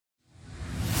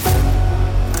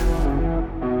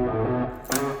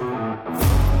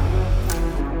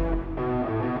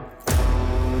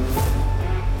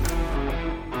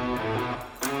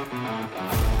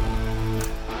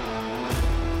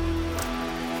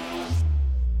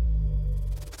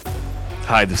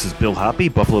Hi, this is Bill Hoppy,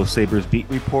 Buffalo Sabres beat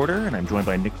reporter, and I'm joined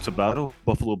by Nick Sabato,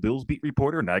 Buffalo Bills beat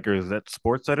reporter, Niagara Gazette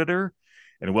sports editor,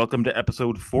 and welcome to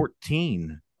episode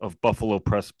 14 of Buffalo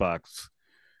Press Box.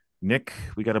 Nick,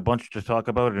 we got a bunch to talk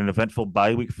about. An eventful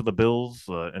bye week for the Bills,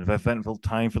 an eventful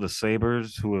time for the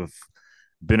Sabres, who have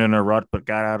been in a rut but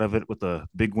got out of it with a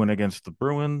big win against the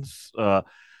Bruins.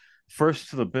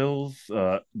 First to the Bills,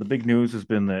 the big news has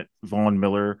been that Von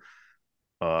Miller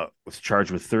was charged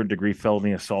with third-degree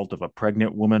felony assault of a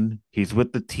pregnant woman. He's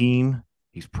with the team.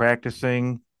 He's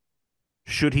practicing.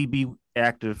 Should he be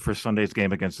active for Sunday's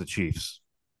game against the Chiefs?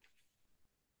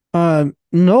 No,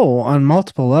 on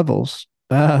multiple levels.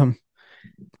 I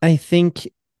think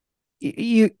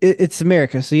it's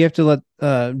America, so you have to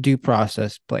let due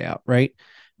process play out, right?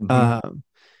 Mm-hmm.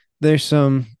 There's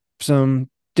some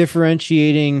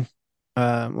differentiating.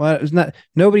 Well, it's not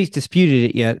nobody's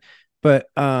disputed it yet, but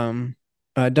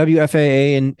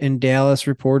WFAA in Dallas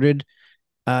reported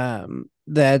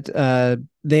that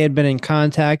they had been in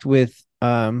contact with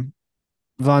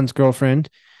Von's girlfriend,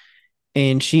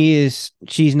 and she's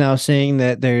now saying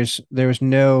that there was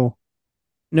no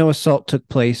assault took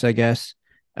place, I guess,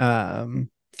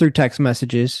 through text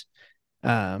messages,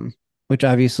 which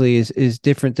obviously is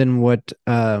different than what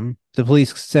the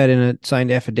police said in a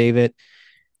signed affidavit.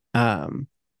 Um,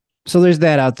 so there's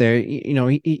that out there.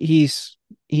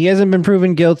 He hasn't been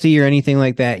proven guilty or anything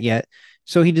like that yet,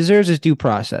 so he deserves his due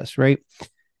process, right?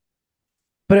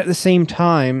 But at the same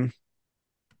time,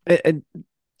 it,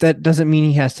 that doesn't mean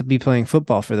he has to be playing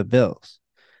football for the Bills.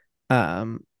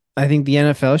 Um, I think the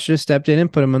NFL should have stepped in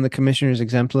and put him on the commissioner's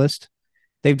exempt list.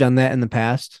 They've done that in the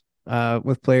past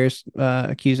with players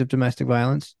accused of domestic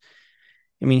violence.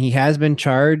 I mean, he has been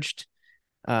charged.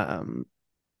 Um,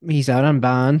 he's out on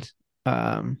bond.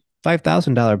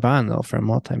 $5,000 bond though for a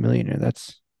multimillionaire.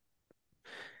 That's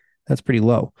pretty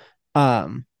low.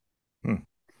 Um, Hmm.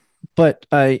 but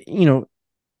a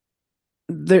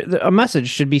message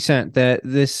should be sent that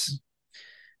this,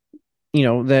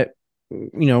 that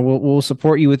we'll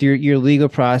support you with your legal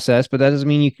process, but that doesn't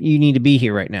mean you need to be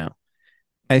here right now.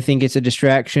 I think it's a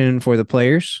distraction for the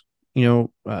players.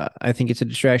 I think it's a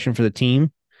distraction for the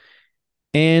team.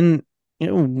 And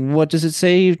what does it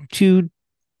say to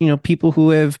people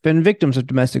who have been victims of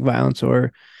domestic violence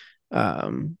or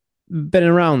been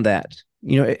around that?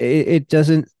 It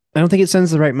doesn't. I don't think it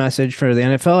sends the right message for the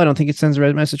NFL. I don't think it sends the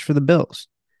right message for the Bills.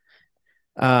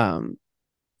 Um,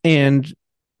 and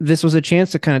this was a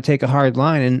chance to kind of take a hard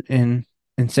line and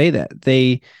say that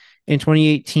they in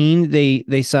 2018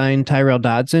 they signed Tyrell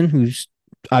Dodson, who's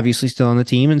obviously still on the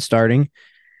team and starting.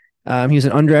 He was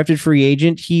an undrafted free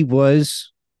agent. He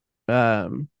was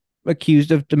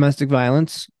accused of domestic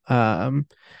violence. The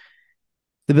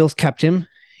Bills kept him.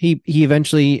 He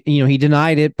eventually, he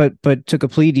denied it, but took a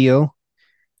plea deal,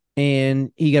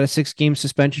 and he got a 6-game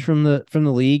suspension from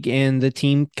the league, and the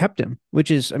team kept him,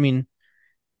 which is, I mean,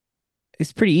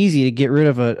 it's pretty easy to get rid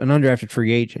of an undrafted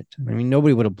free agent. I mean,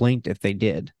 nobody would have blinked if they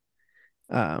did.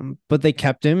 But they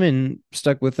kept him and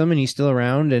stuck with him, and he's still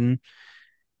around. And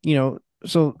you know,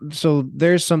 so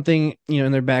there's something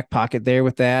in their back pocket there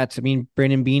with that. I mean,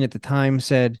 Brandon Beane at the time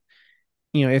said,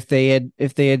 if they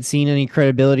had seen any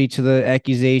credibility to the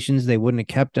accusations, they wouldn't have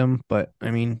kept him. But I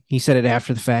mean, he said it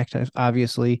after the fact,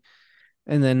 obviously.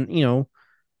 And then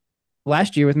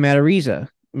last year with Matt Ariza,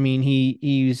 I mean,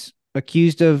 he's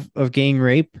accused of gang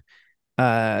rape.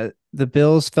 The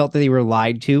Bills felt that they were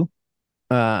lied to,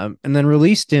 and then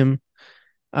released him.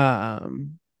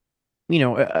 Um,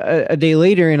 a day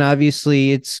later, and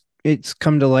obviously it's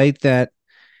come to light that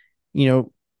you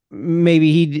know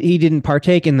maybe he didn't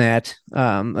partake in that.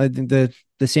 I think the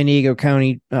San Diego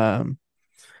County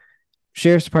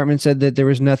Sheriff's Department said that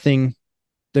there's nothing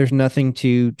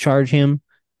to charge him,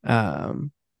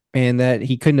 um, and that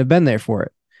he couldn't have been there for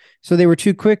it. So they were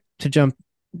too quick to jump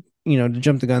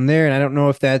the gun there. And I don't know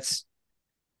if that's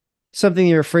something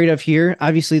they're afraid of here.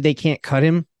 Obviously, they can't cut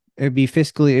him. It would be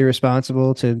fiscally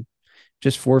irresponsible to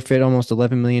just forfeit almost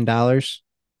 $11 million.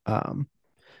 Um,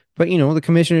 but the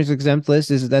commissioner's exempt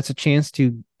list is that's a chance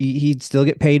to he'd still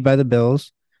get paid by the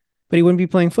Bills, but he wouldn't be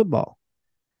playing football.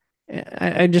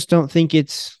 I just don't think it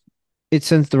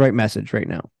sends the right message right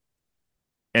now.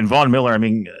 And Von Miller, I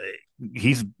mean,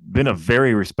 he's been a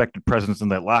very respected presence in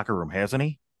that locker room, hasn't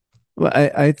he? Well,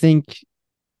 I think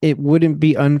it wouldn't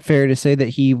be unfair to say that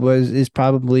he is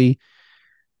probably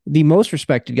the most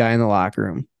respected guy in the locker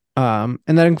room. And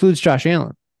that includes Josh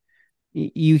Allen.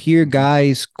 You hear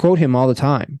guys quote him all the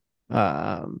time.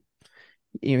 Um,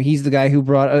 he's the guy who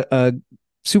brought a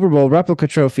Super Bowl replica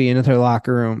trophy into their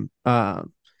locker room.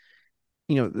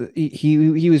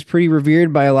 he was pretty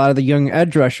revered by a lot of the young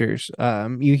edge rushers.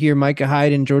 You hear Micah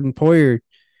Hyde and Jordan Poyer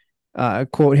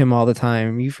quote him all the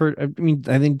time. You've heard, I mean,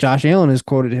 I think Josh Allen has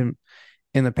quoted him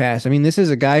in the past. I mean, this is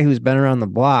a guy who's been around the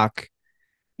block.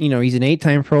 He's an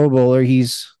 8-time Pro Bowler.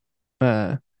 He's,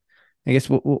 I guess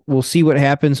we'll see what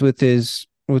happens with this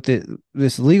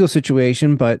legal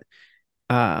situation, but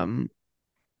um,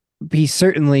 he's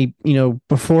certainly,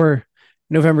 before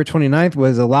November 29th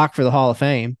was a lock for the Hall of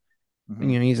Fame.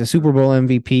 Mm-hmm. He's a Super Bowl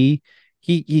MVP.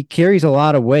 He carries a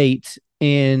lot of weight,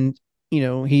 and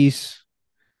he's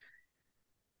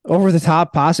over the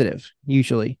top positive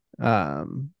usually,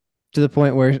 to the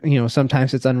point where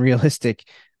sometimes it's unrealistic.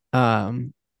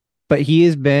 But he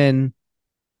has been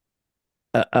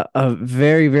a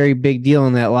very, very big deal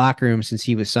in that locker room since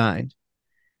he was signed.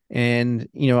 And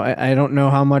I don't know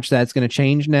how much that's going to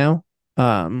change now.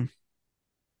 I'm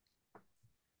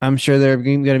sure there are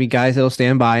going to be guys that'll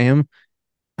stand by him.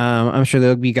 I'm sure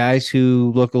there'll be guys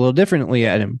who look a little differently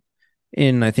at him,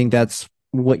 and I think that's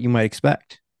what you might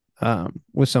expect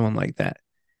with someone like that.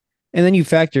 And then you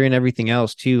factor in everything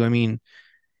else too. I mean,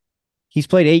 he's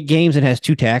played 8 games and has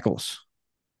 2 tackles.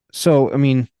 So I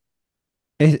mean,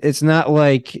 it's not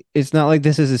like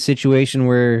this is a situation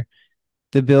where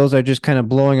the Bills are just kind of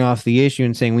blowing off the issue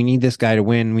and saying we need this guy to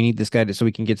win, we need this guy so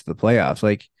we can get to the playoffs.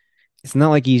 Like, it's not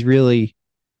like he's really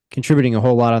contributing a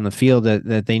whole lot on the field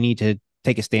that they need to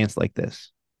take a stance like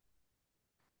this.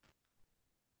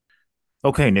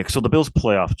 Okay, Nick. So the Bills'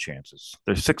 playoff chances,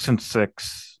 they're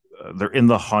 6-6. They're in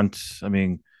the hunt. I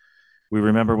mean, we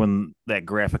remember when that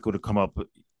graphic would have come up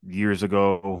years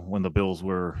ago when the Bills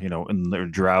were, in their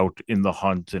drought in the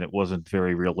hunt, and it wasn't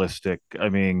very realistic. I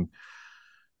mean,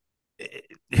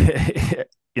 we've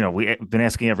been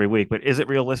asking every week, but is it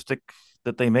realistic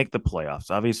that they make the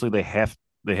playoffs? Obviously, they have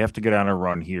to get on a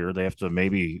run here. They have to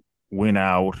maybe win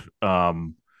out.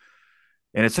 And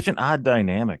it's such an odd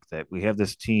dynamic that we have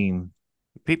this team.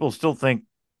 People still think,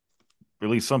 or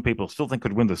at least some people still think,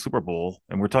 could win the Super Bowl,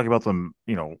 and we're talking about them.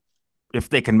 If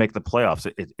they can make the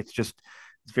playoffs, it's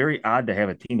very odd to have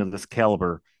a team of this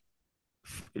caliber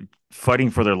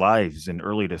fighting for their lives in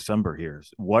early December here.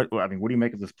 What do you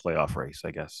make of this playoff race?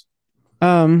 I guess.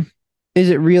 Um, is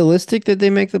it realistic that they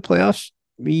make the playoffs?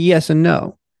 Yes and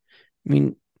no. I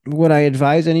mean, would I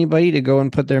advise anybody to go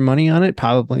and put their money on it?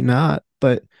 Probably not.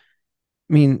 But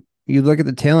I mean, you look at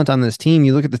the talent on this team,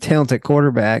 you look at the talent at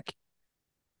quarterback.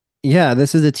 Yeah,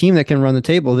 this is a team that can run the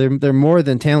table. They're more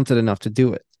than talented enough to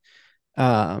do it.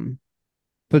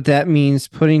 But that means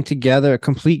putting together a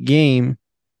complete game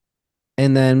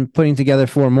and then putting together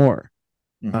 4 more.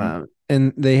 Mm-hmm.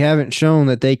 And they haven't shown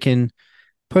that they can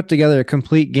put together a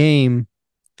complete game,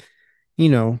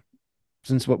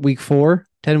 since week 4,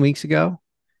 10 weeks ago.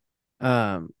 They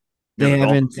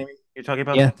haven't. You're talking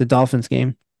about? Yeah, the Dolphins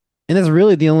game. And that's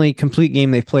really the only complete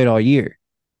game they've played all year.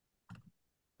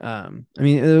 I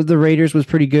mean, the Raiders was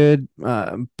pretty good,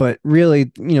 but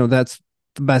really, that's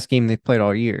the best game they've played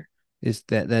all year is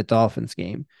that Dolphins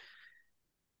game.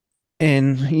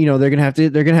 And they're gonna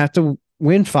have to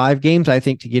win 5 games, I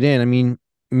think, to get in. I mean,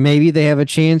 maybe they have a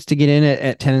chance to get in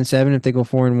at 10-7 if they go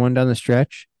 4-1 down the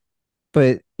stretch.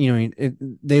 But if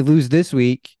they lose this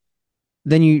week,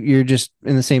 then you're just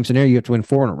in the same scenario. You have to win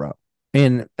 4 in a row,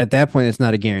 and at that point, it's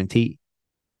not a guarantee.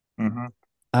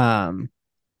 Mm-hmm.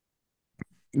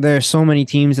 There are so many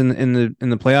teams in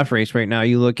the playoff race right now.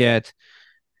 You look at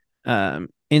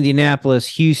Indianapolis,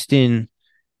 Houston,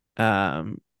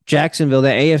 Jacksonville.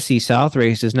 That AFC South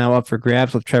race is now up for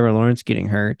grabs with Trevor Lawrence getting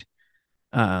hurt.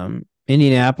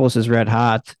 Indianapolis is red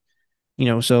hot,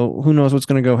 so who knows what's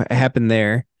going to go happen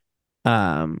there.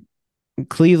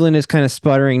 Cleveland is kind of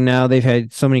sputtering now. They've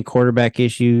had so many quarterback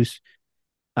issues.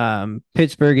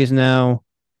 Pittsburgh is now,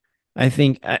 I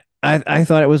think, I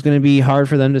thought it was going to be hard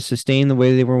for them to sustain the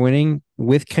way they were winning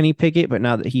with Kenny Pickett, but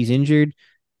now that he's injured,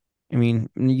 I mean,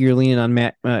 you're leaning on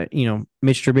Mitch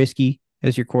Trubisky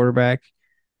as your quarterback.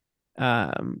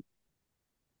 The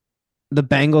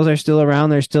Bengals are still around.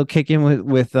 They're still kicking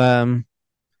with Browning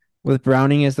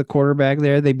as the quarterback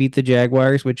there. They beat the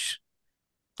Jaguars, which,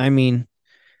 I mean,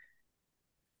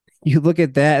 you look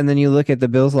at that and then you look at the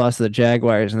Bills loss to the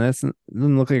Jaguars, and that doesn't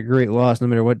look like a great loss no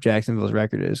matter what Jacksonville's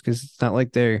record is, because it's not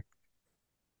like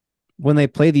when they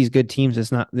play these good teams,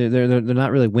 it's not they're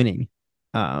not really winning.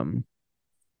 I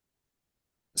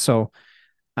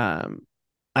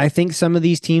think some of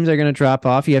these teams are going to drop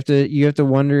off. You have to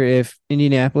wonder if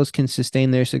Indianapolis can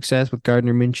sustain their success with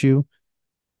Gardner Minshew.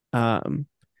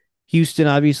 Houston,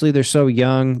 obviously, they're so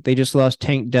young. They just lost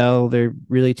Tank Dell, their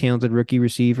really talented rookie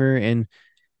receiver, and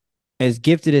as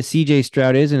gifted as CJ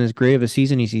Stroud is and as great of a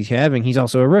season he's having, he's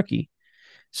also a rookie.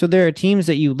 So there are teams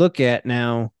that you look at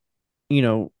now, you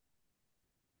know,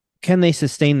 can they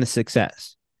sustain the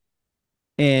success?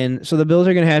 And so the Bills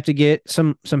are going to have to get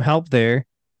some help there,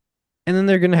 and then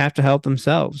they're going to have to help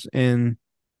themselves. And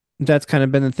that's kind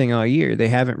of been the thing all year. They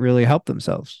haven't really helped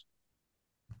themselves.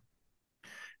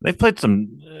 They've played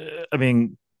some,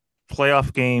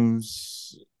 playoff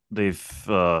games. They've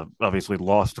obviously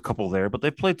lost a couple there, but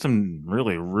they've played some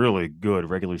really, really good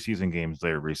regular season games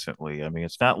there recently. I mean,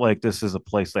 it's not like this is a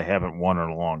place they haven't won in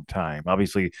a long time.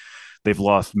 Obviously, they've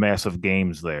lost massive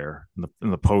games there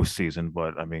in the postseason,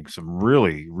 but I mean, some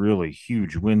really, really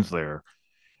huge wins there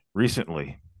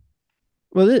recently.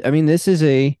 Well, I mean, this is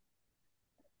a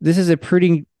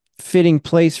pretty fitting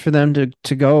place for them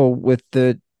to go with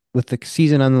the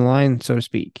season on the line, so to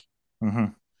speak. Mm-hmm.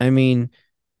 I mean,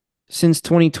 since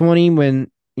 2020,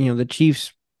 when the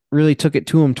Chiefs really took it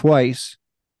to them twice,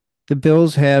 the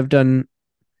Bills have done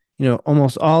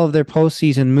almost all of their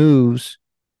postseason moves,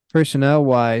 personnel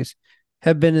wise,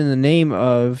 have been in the name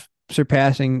of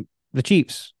surpassing the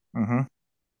Chiefs Mm-hmm.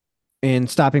 and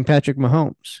stopping Patrick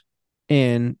Mahomes.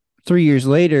 And 3 years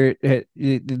later,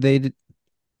 they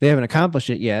haven't accomplished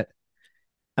it yet.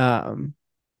 Um,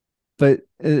 but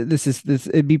this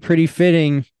it'd be pretty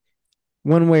fitting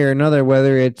one way or another,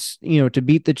 whether it's to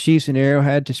beat the Chiefs in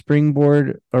Arrowhead to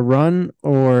springboard a run,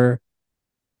 or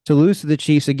to lose to the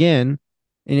Chiefs again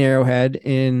in Arrowhead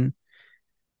in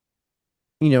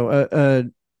a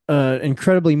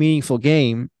incredibly meaningful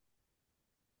game,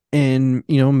 and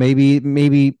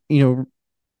maybe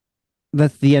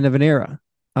that's the end of an era.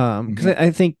 Because Mm-hmm.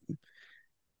 I think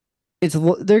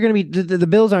they're going to be the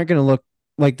Bills aren't going to look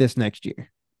like this next year.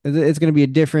 It's going to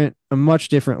be a much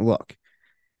different look.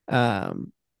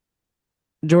 Um,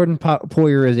 Jordan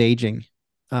Poyer is aging,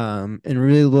 and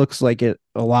really looks like it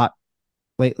a lot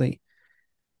lately.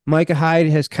 Micah Hyde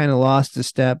has kind of lost a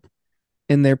step,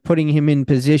 and they're putting him in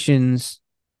positions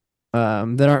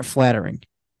that aren't flattering.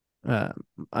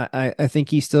 I think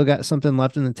he's still got something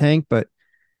left in the tank, but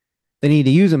they need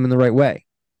to use him in the right way.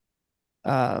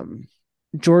 Um,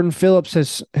 Jordan Phillips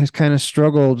has kind of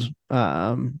struggled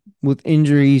with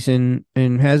injuries, and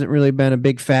hasn't really been a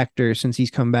big factor since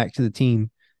he's come back to the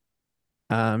team.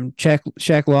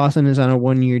 Shaq Lawson is on a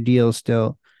 1 year deal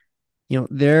still.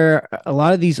 There are a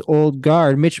lot of these old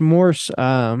guard. Mitch Morse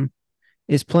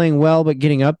is playing well, but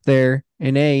getting up there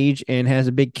in age and has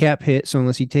a big cap hit. So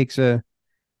unless he takes a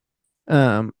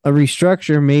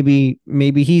restructure,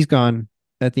 maybe he's gone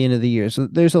at the end of the year. So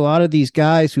there's a lot of these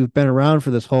guys who've been around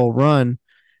for this whole run,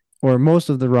 or most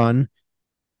of the run,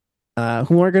 who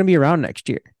aren't going to be around next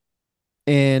year.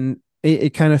 And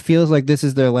it kind of feels like this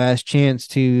is their last chance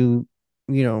to,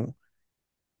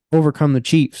 overcome the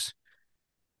Chiefs.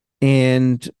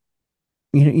 And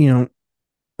you know,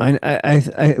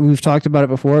 we've talked about it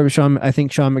before. I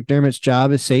think Sean McDermott's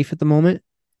job is safe at the moment,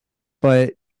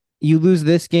 but you lose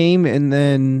this game, and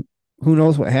then who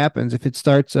knows what happens if it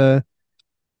starts a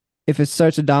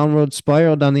downward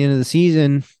spiral down the end of the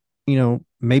season.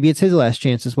 Maybe it's his last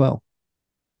chance as well.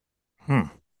 Hmm.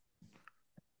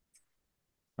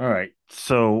 All right.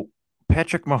 So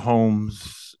Patrick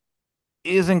Mahomes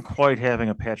isn't quite having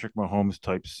a Patrick Mahomes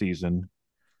type season,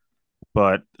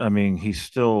 but I mean, he's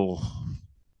still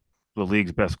the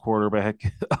league's best quarterback.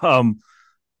 um,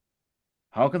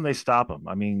 how can they stop him?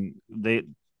 I mean, they've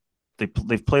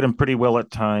played him pretty well at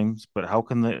times, but how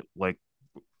can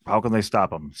they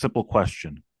stop him? Simple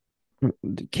question.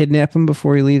 Kidnap him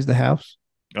before he leaves the house.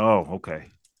 Oh, okay.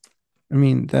 I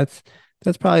mean, that's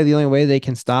probably the only way they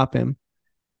can stop him.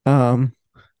 Um,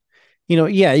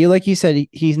 yeah, like you said,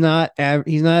 he's not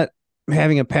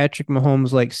having a Patrick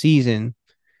Mahomes like season.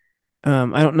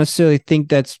 I don't necessarily think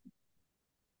that's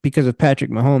because of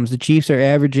Patrick Mahomes. The Chiefs are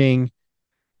averaging,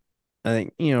 I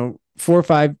think, 4 or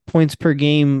 5 points per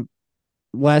game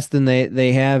less than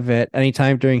they have at any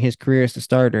time during his career as a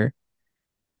starter.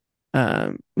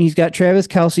 He's got Travis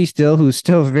Kelce still, who's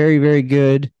still very, very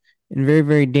good and very,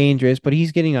 very dangerous, but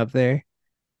he's getting up there.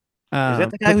 Is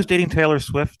that the guy But who's dating Taylor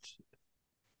Swift?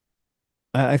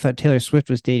 I thought Taylor Swift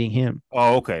was dating him.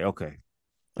 Oh, okay, okay.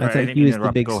 I All right, I thought didn't he mean to was the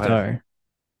interrupt. big Go ahead. star.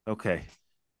 Okay.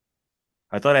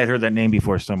 I thought I'd heard that name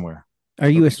before somewhere. Are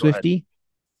you a Okay, go ahead. Swiftie?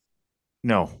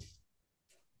 No,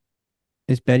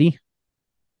 Is Betty?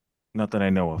 not that I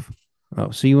know of.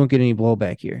 Oh, so you won't get any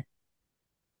blowback here.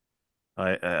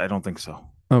 I don't think so.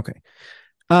 Okay.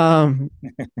 Um,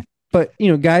 but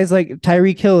guys like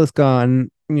Tyreek Hill is gone.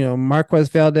 Marquez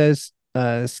Valdez,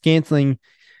 Scantling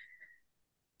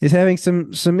is having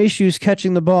some issues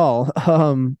catching the ball.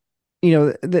 The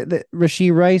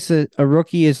Rashee Rice, a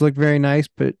rookie, has looked very nice,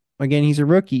 but again, he's a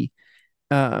rookie.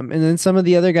 And then some of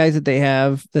the other guys that they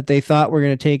have that they thought were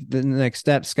going to take the next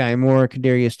step, Sky Moore,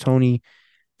 Kadarius Toney,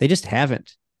 they just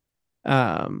haven't.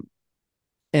 Um,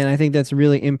 and I think that's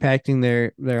really impacting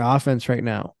their offense right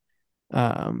now.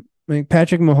 I think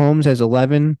Patrick Mahomes has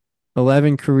 11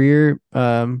 career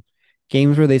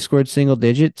games where they scored single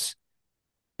digits,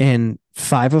 and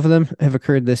 5 of them have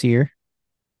occurred this year.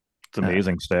 It's an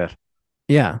amazing stat.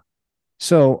 Yeah.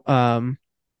 So on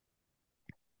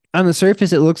the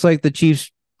surface, it looks like the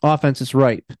Chiefs' offense is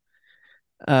ripe.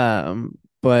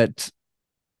 But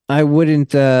I wouldn't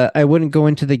go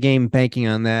into the game banking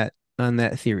on that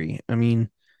theory. I mean,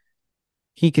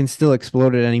 he can still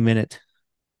explode at any minute.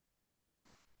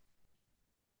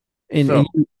 And So,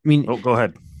 I mean, oh, go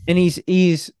ahead. and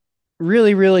he's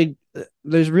really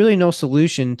there's really no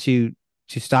solution to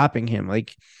stopping him.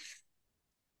 Like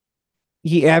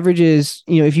he averages,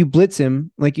 if you blitz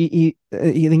him, like I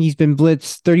think he's been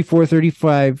blitzed 34,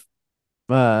 35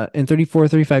 in 34,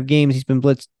 35 games, he's been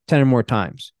blitzed 10 or more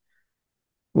times.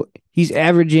 He's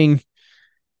averaging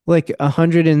like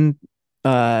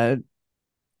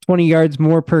 120 yards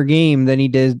more per game than he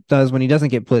does when he doesn't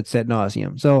get blitzed at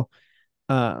nauseum. So,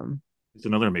 um, It's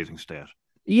another amazing stat.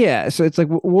 yeah. So it's like,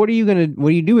 what do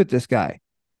you do with this guy?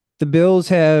 The Bills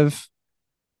have,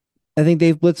 I think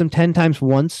they've blitzed him 10 times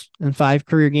once in 5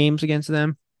 career games against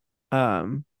them.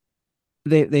 Um,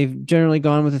 they've generally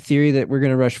gone with a theory that we're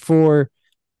going to rush 4,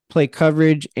 play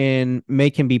coverage, and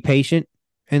make him be patient.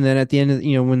 And then at the end of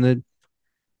when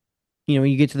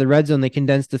you get to the red zone, they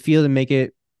condense the field and make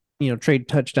it trade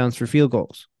touchdowns for field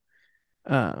goals.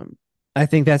 Um, I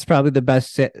think that's probably the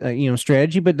best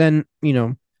strategy. But then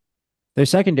their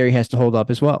secondary has to hold up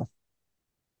as well.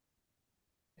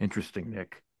 Interesting,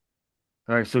 Nick.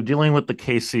 All right, so dealing with the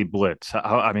KC blitz,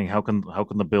 how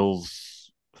can the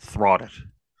Bills thwart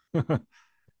it?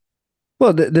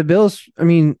 Well, the Bills, I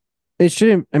mean, it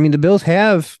shouldn't. I mean, the Bills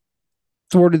have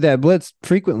thwarted that blitz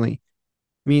frequently.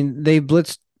 I mean, they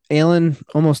blitzed Allen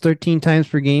almost 13 times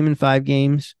per game in 5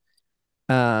 games.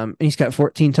 And he's got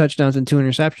 14 touchdowns and 2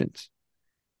 interceptions.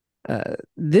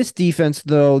 This defense,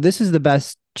 though, this is the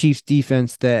best Chiefs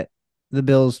defense that the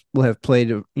Bills will have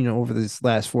played, over this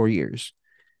last 4 years.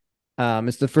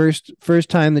 It's the first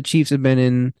time the Chiefs have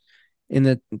been in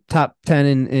the top 10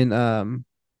 in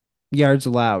yards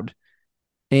allowed,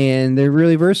 and they're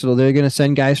really versatile. They're going to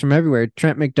send guys from everywhere.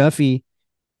 Trent McDuffie,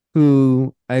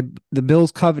 who the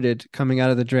Bills coveted coming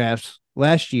out of the draft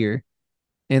last year,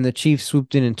 and the Chiefs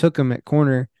swooped in and took him at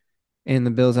corner, and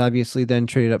the Bills obviously then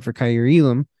traded up for Kaiir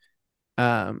Elam.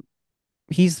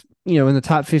 He's in the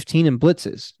top 15 in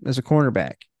blitzes as a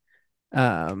cornerback.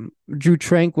 Drew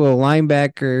Tranquil,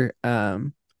 linebacker,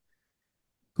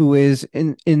 who is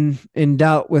in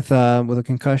doubt with a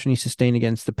concussion he sustained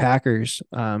against the Packers.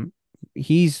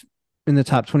 He's in the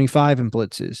top 25 in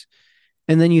blitzes.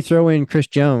 And then you throw in Chris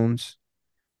Jones,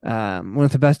 one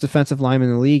of the best defensive linemen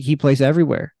in the league. He plays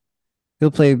everywhere. He'll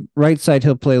play right side,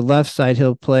 he'll play left side,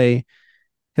 he'll play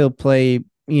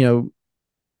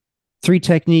 3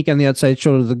 technique on the outside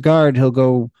shoulder of the guard. He'll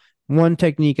go 1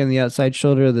 technique on the outside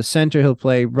shoulder of the center. He'll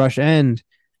play rush end.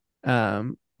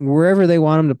 Wherever they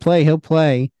want him to play, he'll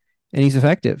play, and he's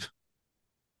effective.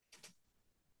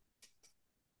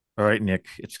 All right, Nick,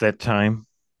 it's that time.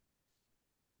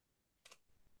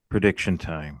 Prediction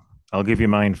time. I'll give you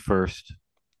mine first.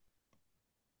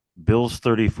 Bills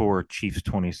 34, Chiefs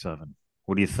 27.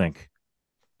 What do you think?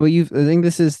 Well, I think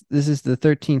this is the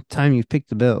 13th time you've picked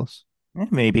the Bills.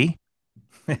 Maybe.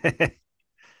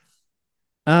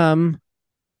 Um,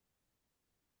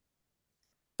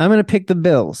 I'm gonna pick the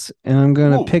Bills, and I'm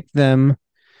gonna Ooh, pick them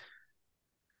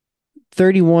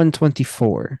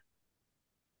 31-24.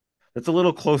 that's a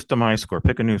little close to my score.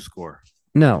 Pick a new score.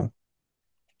 No,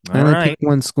 All I only right. picked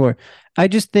one score. I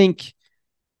just think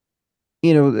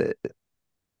you know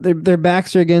their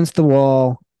backs are against the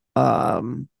wall.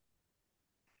 Um,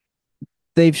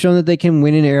 they've shown that they can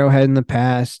win in Arrowhead in the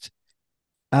past.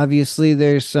 Obviously,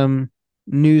 there's some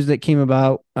news that came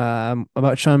about Sean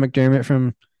McDermott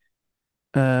from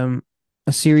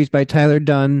a series by Tyler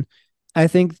Dunn. I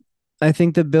think I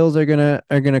think the Bills are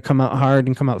gonna come out hard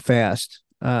and come out fast.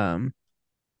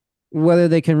 Whether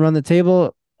they can run the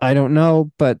table, I don't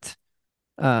know, but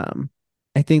um,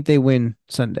 I think they win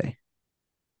Sunday.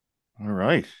 All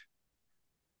right.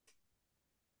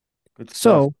 Good stuff.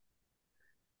 So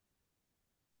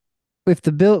if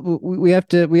the Bill, we have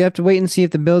to wait and see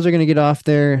if the Bills are going to get off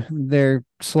their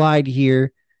slide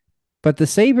here. But the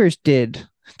Sabres did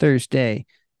Thursday,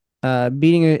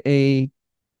 beating the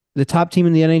top team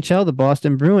in the NHL, the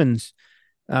Boston Bruins.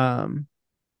 Um,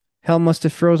 Hell must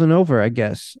have frozen over, I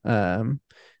guess,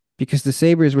 because the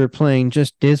Sabres were playing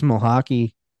just dismal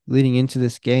hockey leading into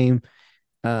this game.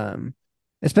 Um,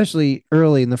 Especially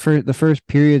early in the first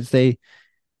periods, they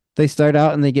start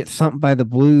out and they get thumped by the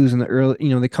Blues in the early.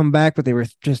 They come back, but they were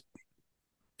just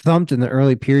thumped in the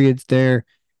early periods there.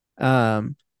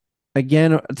 Um,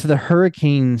 Again to the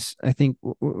Hurricanes, I think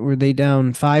were they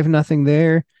down 5-0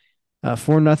 there,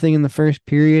 4-0 in the first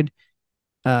period.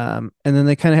 And then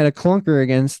they kind of had a clunker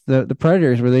against the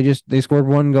Predators where they scored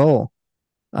one goal.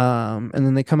 And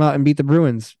then they come out and beat the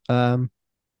Bruins.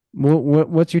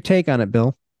 What's your take on it,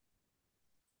 Bill?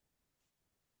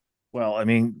 Well,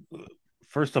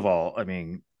 first of all,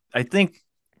 I think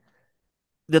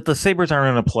that the Sabres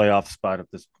aren't in a playoff spot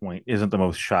at this point isn't the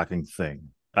most shocking thing.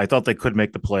 I thought they could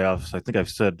make the playoffs. I think I've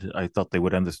said I thought they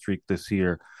would end the streak this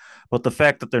year, but the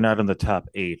fact that they're not in the top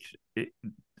eight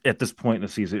at this point in the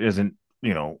season isn't,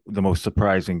 the most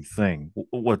surprising thing.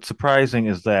 What's surprising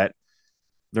is that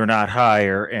they're not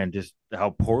higher and just how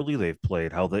poorly they've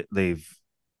played, how they've,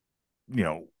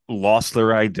 lost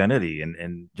their identity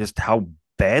and just how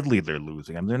badly they're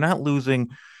losing. They're not losing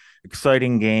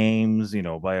exciting games,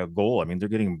 by a goal. They're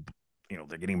getting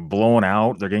blown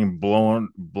out. They're getting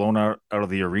blown out of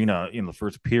the arena in the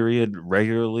first period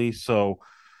regularly. So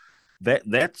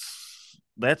that's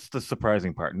the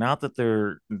surprising part. Not that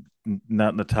they're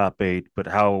not in the top eight, but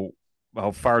how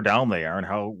far down they are and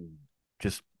how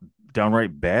just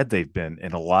downright bad they've been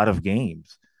in a lot of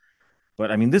games.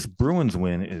 But this Bruins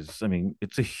win is,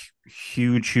 it's a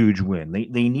huge, huge win.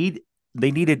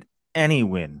 They needed any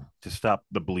win to stop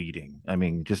the bleeding.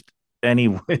 Just any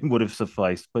win would have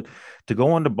sufficed. But to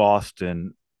go into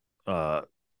Boston, uh,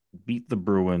 beat the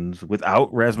Bruins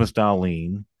without Rasmus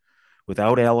Dahlin,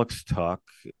 without Alex Tuck,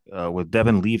 with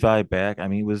Devin Levi back,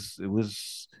 it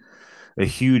was a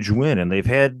huge win. And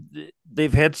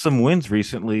they've had some wins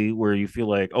recently where you feel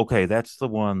like, okay, that's the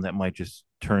one that might just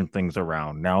turn things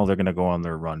around. Now they're going to go on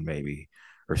their run, maybe,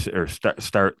 or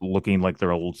start looking like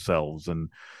their old selves. And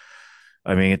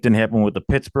it didn't happen with the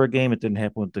Pittsburgh game. It didn't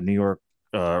happen with the New York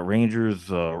Rangers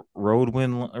road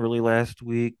win early last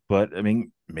week. But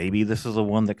maybe this is the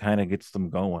one that kind of gets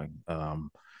them going.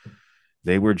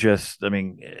 They were just, Don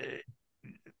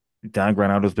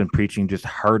Granato's been preaching just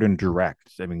hard and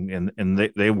direct. And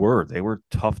they were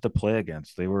tough to play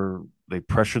against. They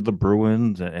pressured the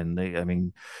Bruins, and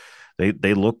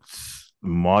they looked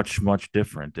much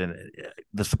different. And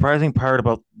the surprising part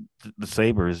about the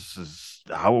Sabres is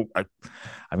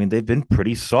they've been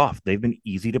pretty soft. They've been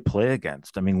easy to play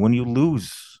against. When you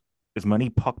lose as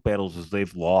many puck battles as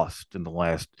they've lost in the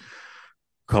last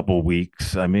couple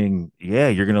weeks, yeah,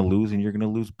 you're going to lose, and you're going to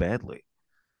lose badly.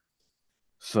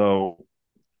 So,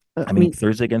 I mean,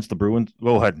 Thursday against the Bruins.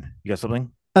 Go ahead. You got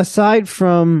something? aside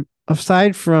from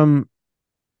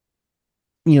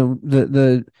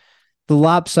the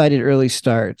lopsided early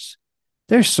starts,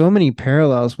 there's so many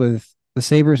parallels with the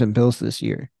Sabres and Bills this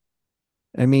year.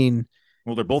 I mean,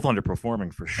 Well, they're both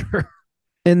underperforming for sure.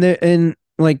 and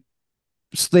like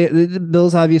the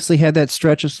Bills obviously had that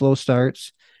stretch of slow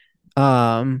starts.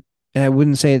 And I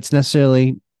wouldn't say it's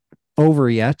necessarily over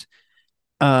yet.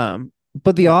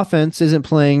 But the offense isn't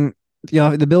playing.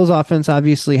 The Bills' offense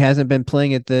obviously hasn't been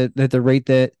playing at the rate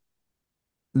that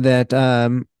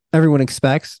everyone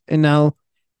expects, and now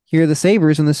here are the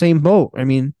Sabres in the same boat.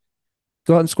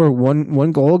 Go out and score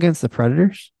one goal against the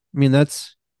Predators.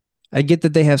 That's I get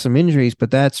that they have some injuries,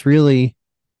 but that's really,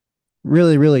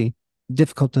 really, really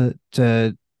difficult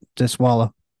to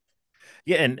swallow.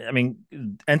 Yeah, and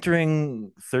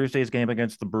entering Thursday's game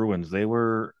against the Bruins, they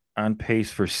were on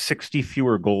pace for 60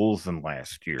 fewer goals than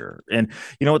last year. And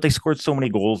you know what? They scored so many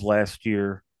goals last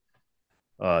year.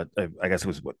 I guess it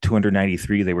was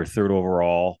 293. They were third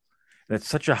overall. That's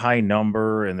such a high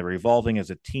number, and they're evolving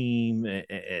as a team.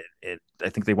 I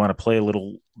think they want to play a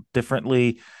little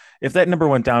differently. If that number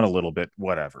went down a little bit,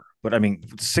 whatever. But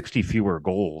 60 fewer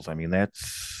goals.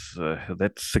 That's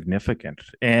significant.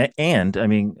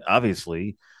 And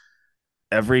obviously,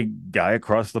 every guy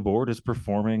across the board is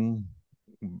performing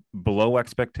below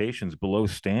expectations, below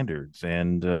standards,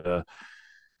 and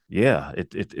yeah,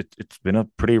 it's been a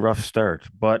pretty rough start.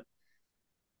 But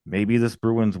maybe this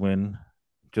Bruins win,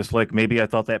 just like maybe I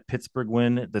thought that Pittsburgh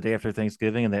win the day after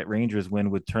Thanksgiving and that Rangers win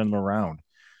would turn them around.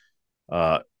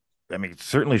 Uh, it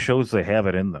certainly shows they have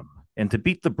it in them. And to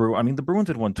beat the the Bruins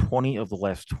had won 20 of the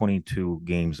last 22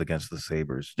 games against the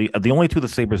Sabres. The only two the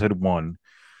Sabres had won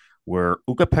were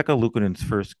Ukko-Pekka Luukkonen's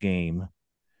first game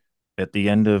at the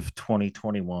end of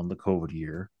 2021, the COVID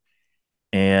year,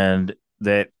 and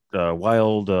that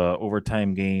wild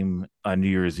overtime game on New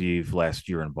Year's Eve last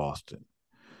year in Boston.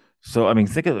 So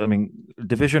think of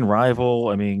division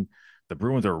rival. the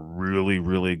Bruins are really,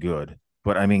 really good.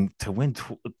 But I mean, to win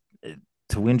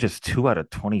just 2 out of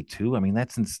 22, I mean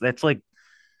that's like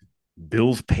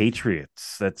Bills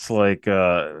Patriots. That's like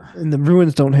And the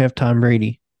Bruins don't have Tom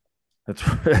Brady. that's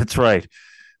that's right.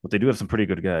 But they do have some pretty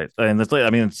good guys, and that's like I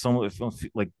mean, it's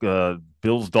like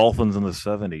Bills Dolphins in the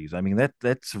 '70s. I mean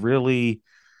that's really,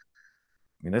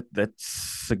 I mean that's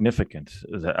significant.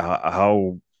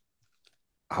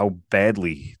 How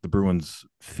badly the Bruins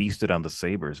feasted on the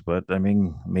Sabres. But I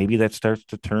mean, maybe that starts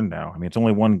to turn now. I mean, it's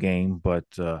only one game, but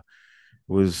it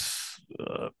was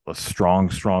a strong,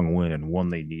 strong win and one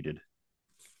they needed.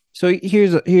 So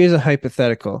here's a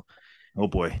hypothetical. Oh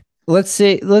boy. Let's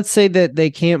say that they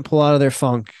can't pull out of their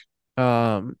funk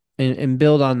and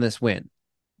build on this win.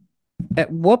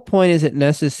 At what point is it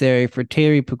necessary for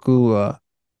Terry Pagula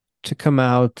to come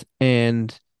out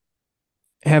and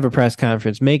have a press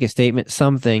conference, make a statement,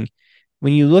 something?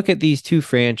 When you look at these two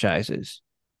franchises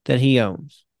that he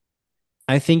owns,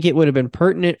 I think it would have been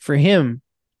pertinent for him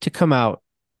to come out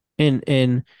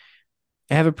and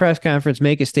have a press conference,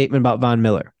 make a statement about Von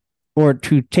Miller, or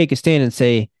to take a stand and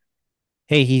say,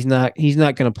 "Hey, he's not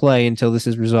going to play until this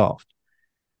is resolved."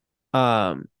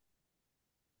 Um,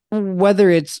 whether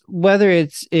it's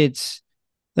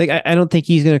like I don't think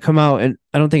he's going to come out, and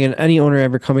I don't think any owner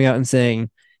ever coming out and saying,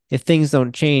 if things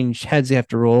don't change, heads have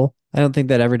to roll. I don't think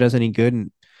that ever does any good.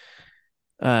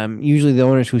 And usually the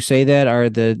owners who say that are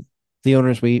the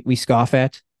owners we scoff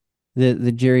at,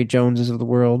 the Jerry Joneses of the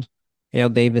world, Al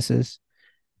Davises.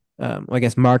 I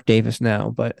guess Mark Davis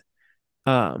now,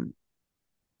 um,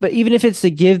 but even if it's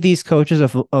to give these coaches a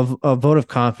vote of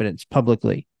confidence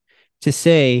publicly, to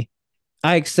say,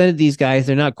 I extended these guys,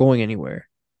 they're not going anywhere.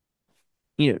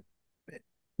 You know,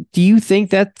 do you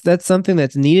think that that's something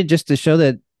that's needed just to show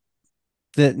that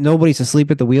nobody's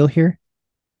asleep at the wheel here?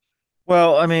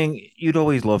 Well, I mean, you'd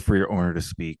always love for your owner to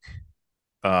speak,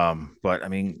 but I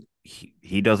mean,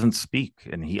 he doesn't speak,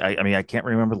 and I mean, I can't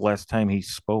remember the last time he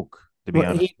spoke. To be Well,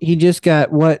 honest, he just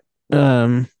got what,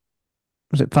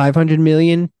 was it 500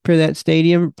 million for that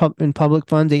stadium in public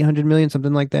funds, 800 million,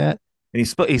 something like that. and he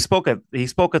spoke at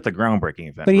the groundbreaking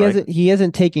event, But he right? hasn't he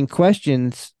hasn't taken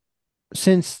questions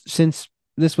since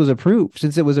this was approved,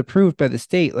 since it was approved by the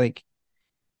state. Like,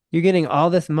 you're getting all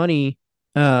this money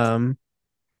um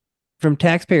from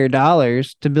taxpayer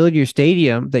dollars to build your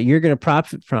stadium that you're going to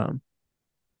profit from,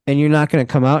 and you're not going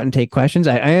to come out and take questions.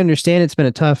 I understand it's been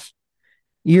a tough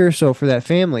year or so for that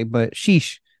family, but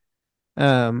sheesh.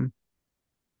 Um,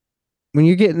 when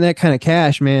you're getting that kind of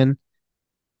cash, man,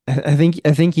 I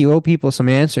think you owe people some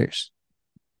answers.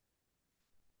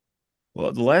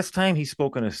 Well, the last time he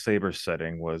spoke in a Saber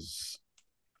setting was,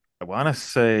 I want to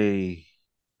say,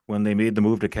 when they made the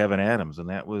move to Kevin Adams, and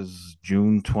that was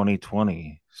June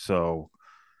 2020. So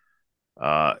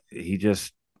he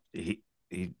just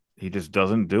he just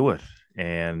doesn't do it,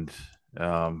 and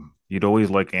you'd always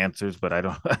like answers, but I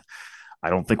don't I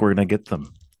don't think we're gonna get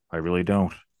them. I really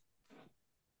don't.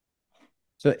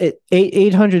 So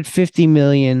 850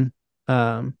 million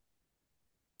um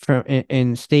from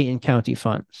in state and county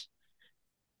funds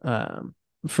um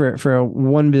for a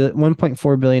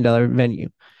 1.4 billion dollar venue.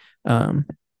 Um,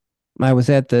 I was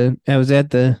at the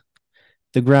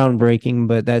groundbreaking,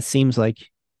 but that seems like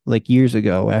years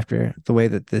ago after the way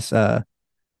that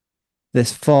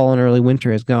this fall and early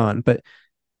winter has gone. But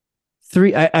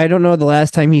I don't know the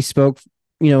last time he spoke,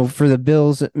 for the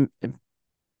Bills.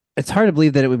 It's hard to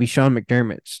believe that it would be Sean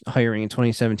McDermott's hiring in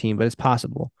 2017, but it's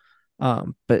possible.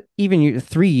 But even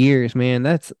 3 years, man,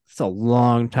 that's a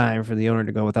long time for the owner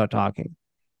to go without talking.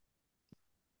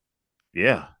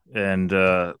 Yeah, and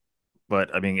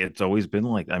but I mean, it's always been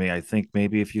like, I mean, I think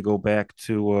maybe if you go back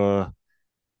to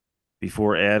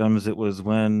before Adams, it was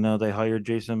when they hired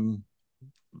Jason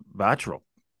Botterill.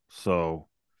 So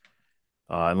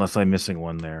unless I'm missing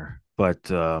one there, but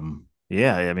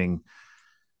yeah, I mean,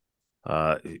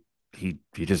 uh, he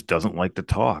just doesn't like to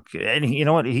talk, and you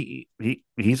know what?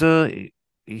 He's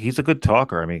a good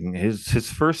talker. I mean, his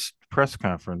first press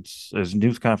conference, his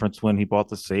news conference when he bought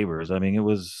the Sabres. I mean, it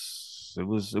was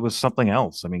something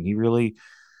else. I mean,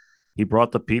 he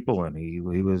brought the people in. He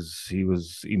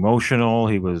was emotional.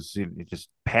 He just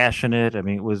passionate. I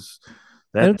mean, it was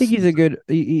I don't think that's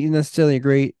he's necessarily a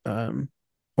great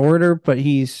orator, but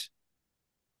he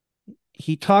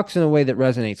talks in a way that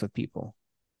resonates with people.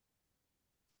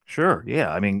 sure. Yeah.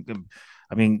 I mean,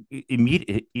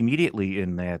 immediately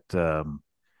in that.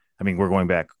 I mean, we're going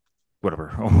back,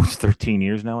 whatever, almost 13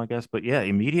 years now, I guess. But yeah,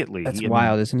 immediately That's he. I mean,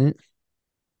 wild, isn't it?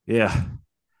 yeah.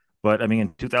 But I mean,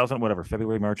 in 2000, whatever,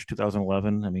 February, March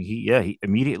 2011. I mean, he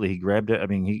immediately he grabbed it. I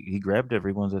mean, he grabbed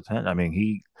everyone's attention. I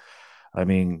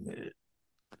mean,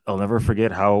 I'll never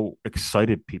forget how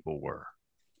excited people were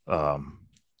um,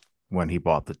 when he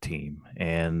bought the team,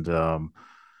 and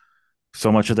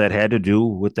so much of that had to do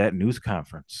with that news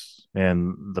conference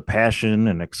and the passion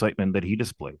and excitement that he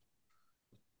displayed.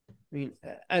 I mean,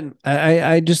 and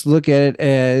I just look at it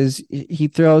as he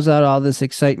throws out all this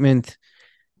excitement,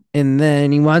 and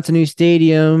then he wants a new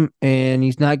stadium, and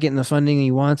he's not getting the funding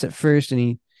he wants at first,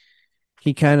 and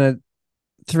he kind of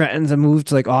threatens a move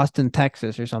to like Austin,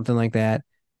 Texas, or something like that,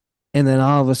 and then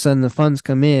all of a sudden the funds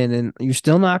come in, and you're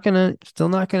still not gonna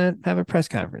have a press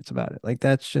conference about it. Like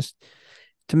that's just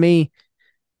to me.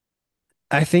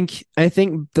 I think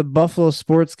the Buffalo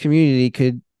sports community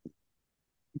could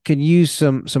use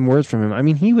some words from him. I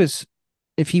mean,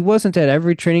 if he wasn't at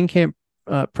every training camp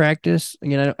practice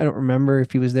again, I don't remember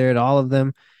if he was there at all of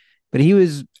them, but he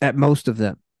was at most of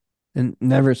them and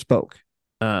never spoke.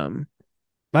 Um,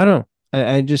 I don't know.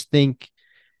 I just think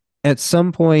at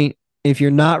some point, if you're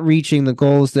not reaching the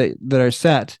goals that are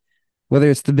set, whether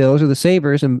it's the Bills or the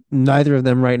Sabres, and neither of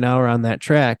them right now are on that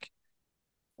track,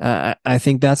 I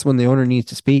think that's when the owner needs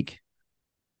to speak.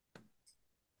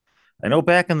 I know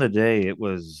back in the day, it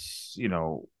was,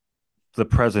 the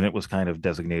president was kind of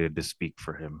designated to speak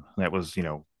for him. That was,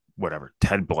 whatever,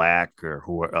 Ted Black or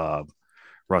who,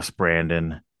 Russ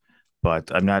Brandon. But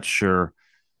I'm not sure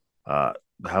uh,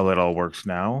 how that all works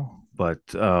now. But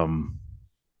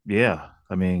yeah,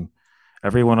 I mean,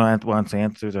 everyone wants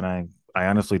answers, and I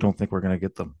honestly don't think we're going to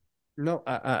get them. No,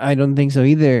 I don't think so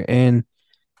either. And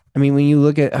I mean, when you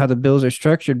look at how the Bills are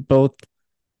structured, both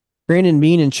Brandon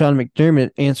Bean and Sean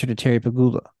McDermott answer to Terry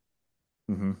Pagula.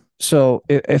 Mm-hmm. So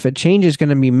if a change is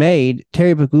going to be made,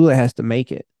 Terry Pagula has to make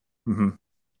it. Mm-hmm.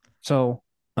 So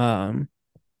um,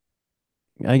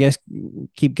 I guess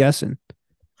keep guessing.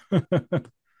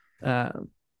 Uh,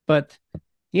 but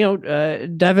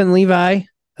Devin Levi,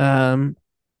 um,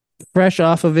 fresh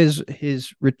off of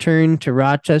his return to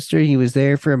Rochester, he was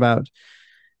there for about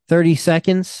 30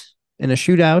 seconds in a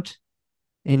shootout,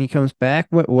 and he comes back.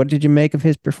 What did you make of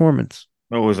his performance?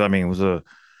 It was a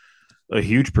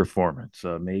huge performance.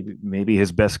 Maybe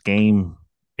his best game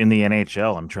in the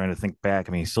NHL. I'm trying to think back.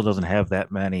 I mean, he still doesn't have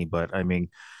that many, but I mean,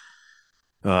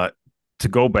 uh, to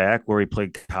go back where he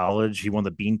played college, he won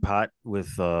the Beanpot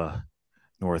with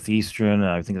Northeastern.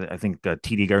 I think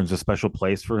TD Garden's a special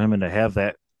place for him, and to have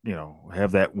that,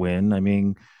 have that win. I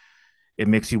mean, it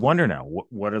makes you wonder now.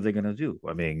 What are they going to do?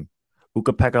 I mean,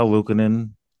 Ukko-Pekka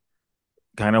Luukkonen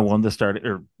kind of won the start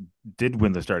or did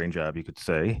win the starting job, you could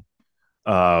say.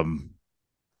 Um,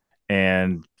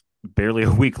 and barely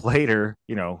a week later,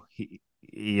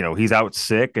 he's out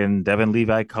sick, and Devin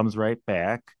Levi comes right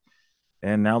back,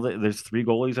 and now there's three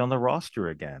goalies on the roster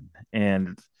again,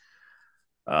 and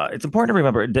it's important to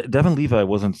remember Devin Levi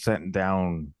wasn't sent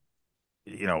down.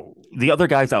 The other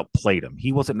guys outplayed him.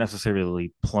 He wasn't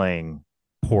necessarily playing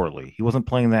poorly. He wasn't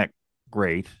playing that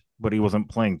great, but he wasn't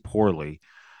playing poorly.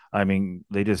 I mean,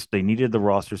 they needed the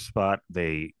roster spot.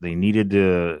 They needed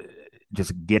to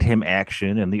just get him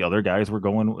action, and the other guys were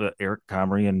going. Eric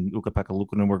Comrie and Ukko-Pekka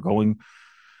Luukkonen were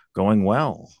going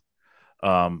well.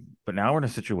 But now we're in a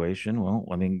situation. Well,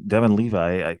 I mean, Devin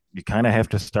Levi, you kind of have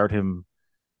to start him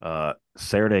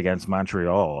Saturday against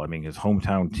Montreal. I mean, his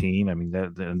hometown team. I mean,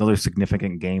 that another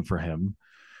significant game for him.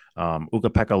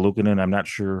 Ukko-Pekka Luukkonen, I'm not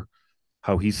sure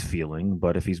how he's feeling,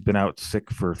 but if he's been out sick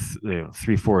for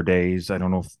 3-4 days, I don't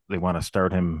know if they want to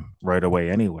start him right away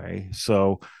anyway.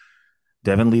 So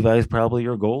Devin Levi is probably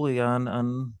your goalie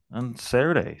on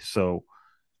Saturday. So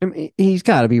I mean, he's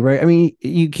got to be right. I mean,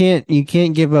 you can't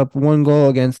give up one goal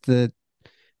against the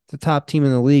top team in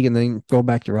the league and then go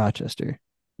back to Rochester.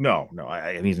 no,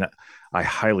 I he's not. I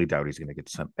highly doubt he's going to get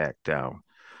sent back down.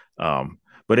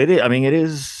 But it is. I mean, it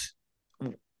is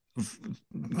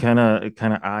kind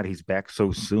of odd he's back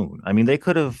so soon. I mean, they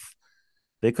could have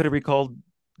recalled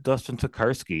Dustin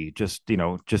Tokarski just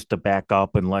to back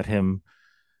up and let him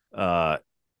uh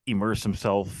immerse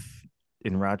himself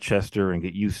in Rochester and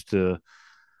get used to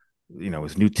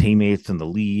his new teammates in the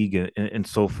league and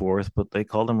so forth. But they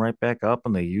called him right back up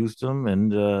and they used him.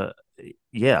 And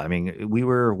yeah, I mean, we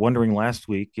were wondering last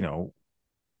week,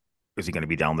 is he going to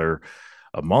be down there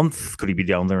a month? Could he be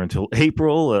down there until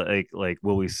April? Like,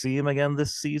 will we see him again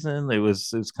this season? It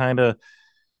was kind of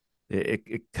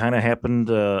it kind of happened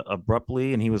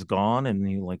abruptly, and he was gone, and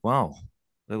you like, wow,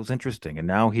 that was interesting. And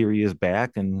now here he is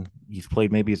back, and he's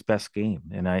played maybe his best game,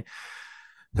 and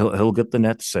he'll get the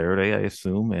Nets Saturday, I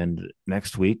assume, and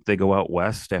next week they go out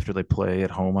west after they play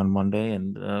at home on Monday,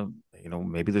 and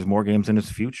maybe there's more games in his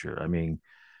future. I mean,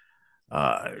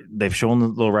 they've shown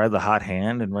that they'll ride the hot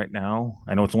hand, and right now,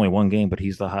 I know it's only one game, but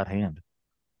he's the hot hand.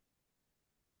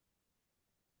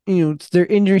 it's their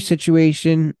injury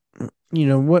situation.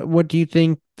 What do you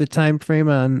think the time frame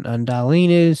on Darlene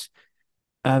is?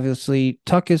 Obviously,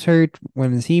 Tuck is hurt.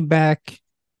 When is he back?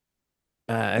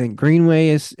 I think Greenway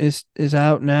is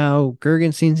out now.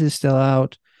 Gergensen's is still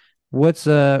out. What's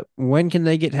when can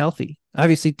they get healthy?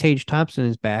 Obviously, Tage Thompson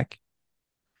is back.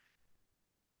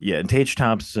 Yeah, and Tage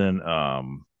Thompson,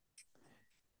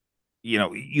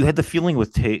 you had the feeling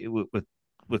with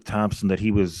Thompson that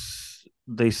he was.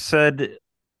 They said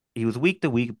he was week to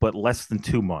week, but less than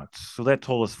 2 months. So that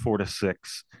told us 4 to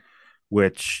 6,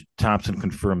 which Thompson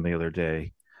confirmed the other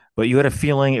day. But you had a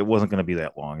feeling it wasn't going to be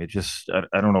that long. It just,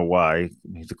 I don't know why.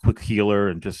 He's a quick healer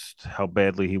and just how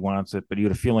badly he wants it. But you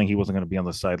had a feeling he wasn't going to be on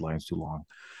the sidelines too long.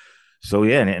 So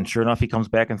yeah, and sure enough, he comes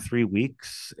back in 3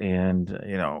 weeks, and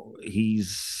he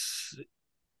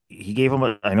gave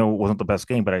them I know it wasn't the best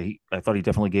game, but I thought he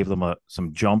definitely gave them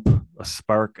some jump, a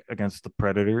spark against the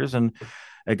Predators, and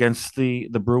against the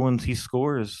Bruins he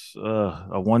scores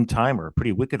a one timer, a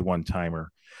pretty wicked one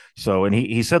timer. So, and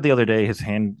he said the other day his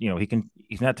hand,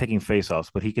 he's not taking faceoffs,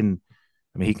 but he can.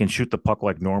 I mean, he can shoot the puck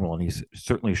like normal, and he's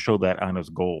certainly showed that on his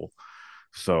goal.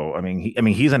 So,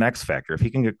 he's an X factor if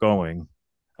he can get going.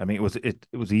 I mean,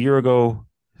 it was a year ago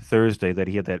Thursday that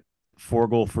he had that 4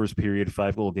 goal first period,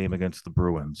 5 goal game against the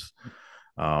Bruins.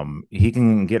 He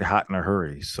can get hot in a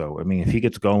hurry. So, I mean, if he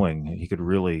gets going, he could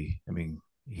really,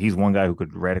 he's one guy who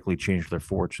could radically change their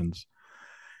fortunes.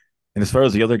 And as far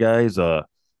as the other guys,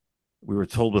 we were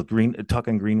told with Tuck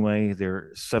and Greenway, they're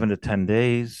 7 to 10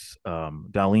 days.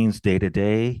 Darlene's day to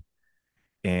day.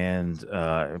 And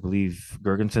I believe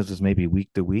Gergensen's is maybe week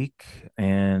to week.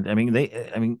 And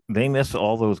they miss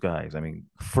all those guys. I mean,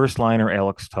 first liner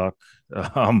Alex Tuck,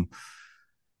 um,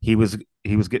 he was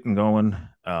he was getting going.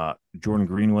 Jordan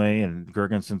Greenway and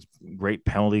Gergensen's great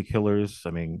penalty killers.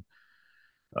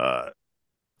 Uh,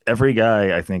 every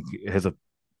guy I think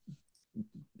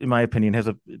in my opinion, has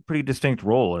a pretty distinct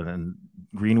role, and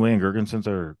Greenway and Gergensen's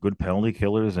are good penalty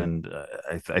killers, and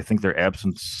I think their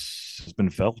absence has been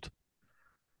felt.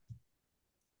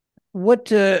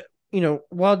 What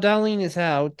while Darlene is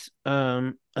out,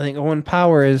 I think Owen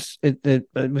Power it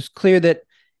was clear that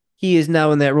he is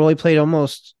now in that role. He played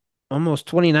almost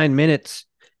 29 minutes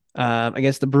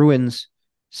against the Bruins.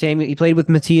 He played with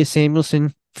Matthias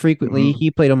Samuelsson frequently. Mm-hmm. He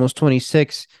played almost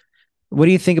 26. What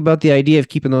do you think about the idea of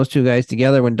keeping those two guys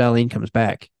together when Darlene comes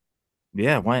back?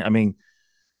 Yeah, why?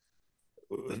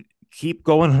 Keep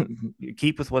going.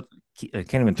 Keep with what I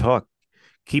can't even talk.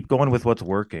 Keep going with what's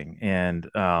working, and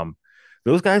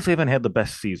those guys haven't had the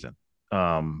best season.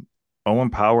 Owen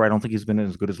Power, I don't think he's been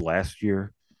as good as last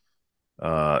year.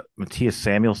 Matthias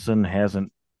Samuelsson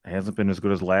hasn't been as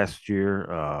good as last year.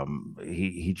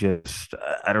 He just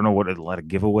I don't know what a lot of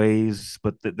giveaways,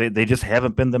 but they just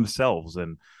haven't been themselves.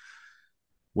 And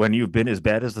when you've been as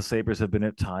bad as the Sabres have been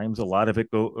at times, a lot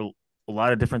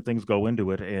of different things go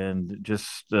into it, and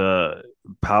just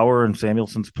Power and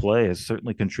Samuelson's play has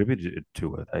certainly contributed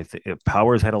to it. I think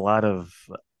Power's had a lot of,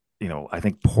 I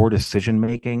think poor decision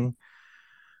making.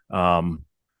 Um,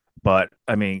 but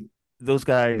those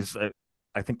guys,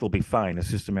 I think they'll be fine.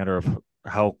 It's just a matter of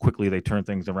how quickly they turn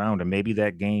things around, and maybe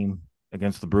that game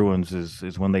against the Bruins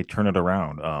is when they turn it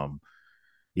around.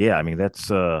 Yeah,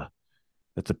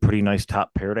 that's a pretty nice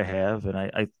top pair to have, and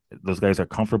I those guys are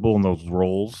comfortable in those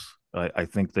roles. I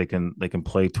think they can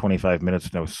play 25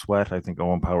 minutes no sweat. I think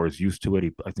Owen Power is used to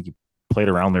it. I think he played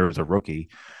around there as a rookie,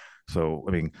 so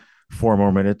 4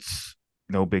 more minutes,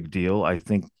 no big deal. I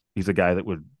think he's a guy that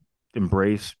would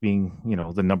embrace being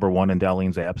the number one in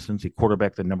Darlene's absence. He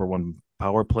quarterbacked the number one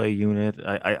power play unit.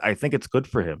 I think it's good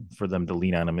for him for them to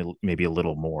lean on him maybe a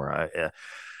little more.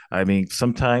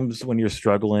 Sometimes when you're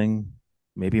struggling,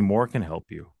 maybe more can help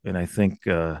you. And I think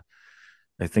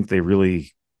they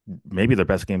really maybe their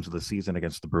best games of the season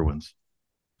against the Bruins.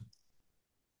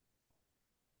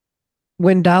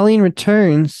 When Darlene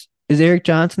returns, is Eric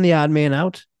Johnson the odd man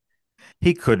out?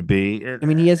 He could be. I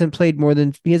mean, he hasn't played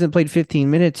 15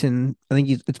 minutes, and I think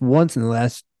it's once in the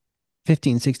last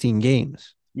 15, 16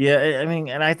 games. Yeah,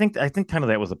 and I think kind of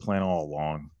that was the plan all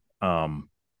along.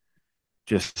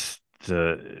 Just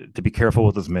to be careful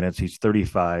with his minutes. He's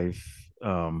 35.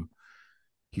 Um,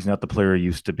 he's not the player he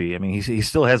used to be. He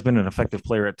still has been an effective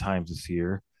player at times this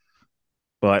year,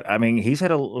 but he's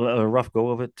had a rough go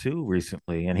of it too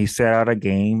recently, and he sat out a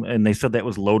game, and they said that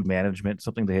was load management,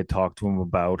 something they had talked to him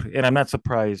about, and I'm not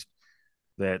surprised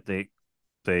that they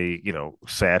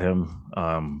sat him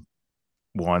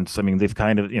once. They've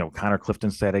kind of Connor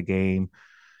Clifton sat a game.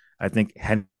 I think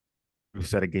Henry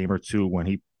sat a game or two when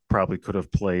he probably could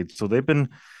have played. So they've been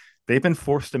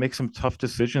forced to make some tough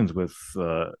decisions with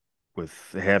with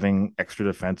having extra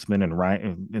defensemen and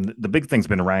Ryan. And the big thing's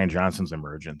been Ryan Johnson's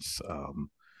emergence,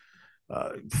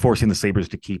 forcing the Sabres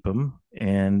to keep him.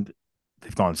 And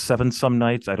they've gone seven some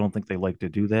nights. I don't think they like to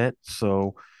do that.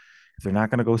 So if they're not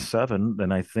going to go seven,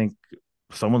 then I think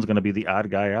someone's going to be the odd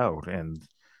guy out. And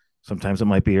sometimes it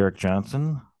might be Erik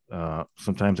Johnson.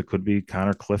 Sometimes it could be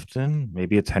Connor Clifton.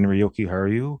 Maybe it's Henry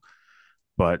Jokiharju.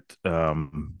 But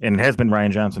and it has been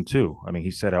Ryan Johnson too. I mean, he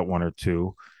set out one or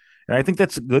two, and I think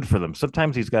that's good for them.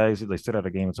 Sometimes these guys they sit out a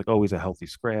game. It's like, oh, he's a healthy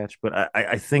scratch. But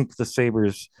I think the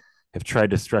Sabres have tried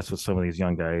to stress with some of these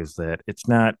young guys that it's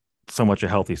not so much a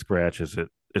healthy scratch as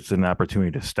it's an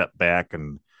opportunity to step back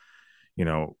and you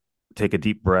know take a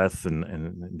deep breath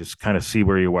and just kind of see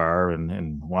where you are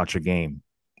and watch a game.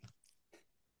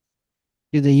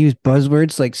 Do they use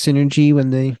buzzwords like synergy when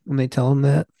they tell them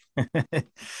that?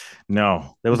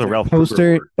 No, that was Is a there Ralph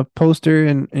Kruger word. a poster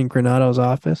in Granado's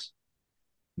office?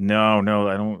 No, no,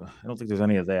 I don't think there's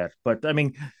any of that. But I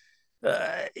mean,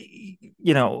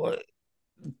 you know,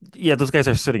 yeah, those guys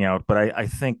are sitting out, but I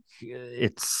think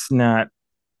it's not,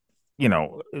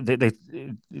 they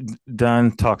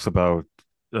Don talks about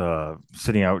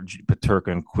sitting out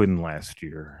Paterka and Quinn last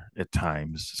year at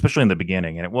times, especially in the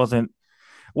beginning, and it wasn't.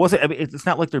 I mean, it's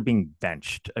not like they're being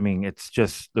benched. I mean, it's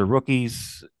just the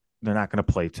rookies. They're not going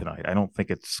to play tonight. I don't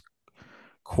think it's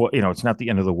quite, it's not the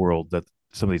end of the world that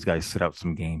some of these guys sit out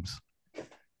some games.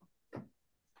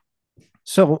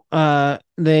 So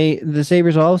the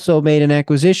Sabres also made an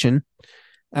acquisition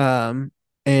and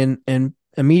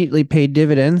immediately paid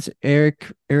dividends.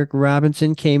 Eric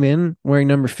Robinson came in wearing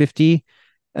number 50.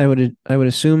 I would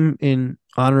assume in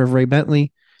honor of Ray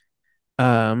Bentley.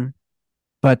 Um,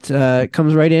 but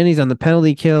comes right in. He's on the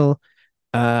penalty kill.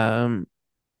 Um,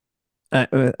 I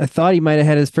thought he might have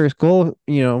had his first goal,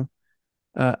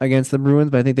 against the Bruins,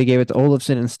 but I think they gave it to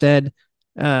Olofsson instead.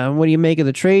 What do you make of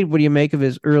the trade? What do you make of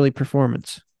his early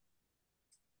performance?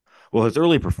 Well, his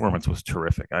early performance was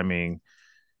terrific. I mean,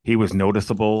 he was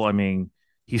noticeable. I mean,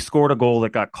 he scored a goal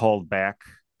that got called back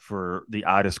for the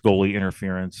oddest goalie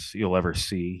interference you'll ever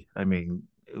see. I mean,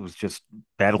 it was just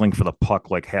battling for the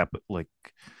puck like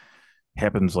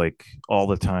happens like all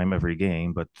the time every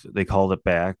game, but they called it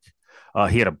back.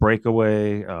 He had a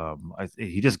breakaway.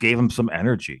 He just gave him some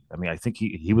energy. I mean, I think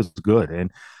he was good,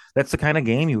 and that's the kind of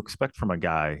game you expect from a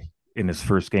guy in his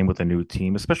first game with a new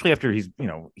team, especially after he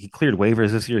cleared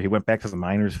waivers this year. He went back to the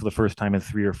minors for the first time in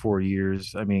 3 or 4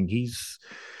 years. I mean,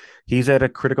 he's at a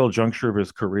critical juncture of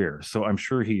his career, so I'm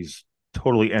sure he's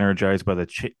totally energized by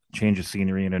the change of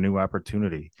scenery and a new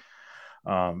opportunity.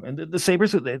 And the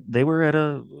Sabres, they were at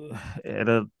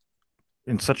a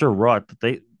in such a rut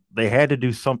that they had to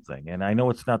do something. And I know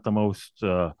it's not the most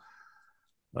uh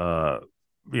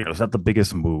it's not the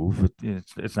biggest move.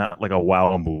 It's not like a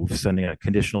wow move sending a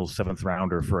conditional seventh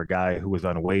rounder for a guy who was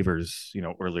on waivers,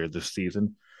 earlier this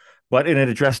season. But it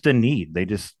addressed a need.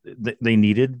 They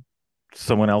needed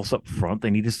someone else up front.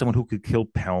 They needed someone who could kill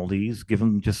penalties, give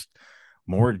them just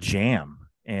more jam.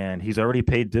 And he's already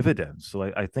paid dividends. So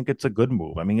I think it's a good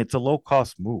move. I mean, it's a low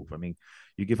cost move. I mean,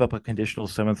 you give up a conditional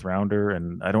seventh rounder,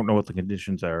 and I don't know what the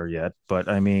conditions are yet, but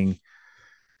I mean,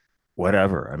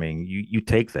 whatever. I mean, you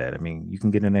take that. I mean, you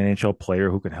can get an NHL player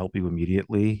who can help you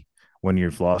immediately when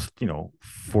you've lost,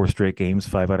 four straight games,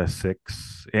 5 out of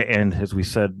 6. And as we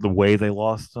said, the way they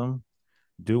lost them,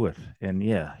 do it. And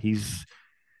yeah, he's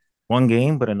one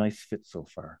game, but a nice fit so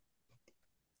far.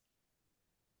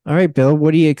 All right, Bill,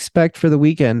 what do you expect for the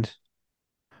weekend?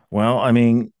 Well, I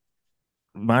mean,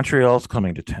 Montreal's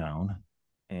coming to town,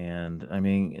 and I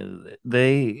mean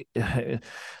they've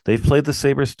played the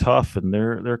Sabres tough, and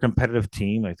they're a competitive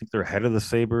team. I think they're ahead of the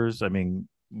Sabres. I mean,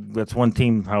 that's one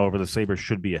team, however, the Sabres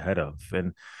should be ahead of,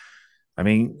 and I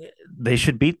mean they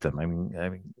should beat them. I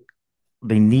mean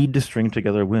they need to string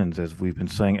together wins, as we've been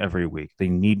saying every week. They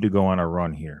need to go on a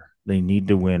run here. They need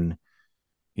to win,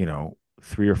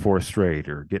 3 or 4 straight,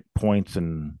 or get points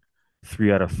in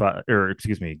 3 out of 5, or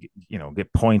excuse me,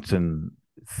 get points in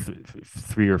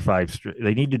 3 or 5 straight.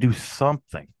 They need to do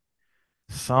something.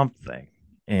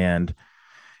 And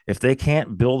if they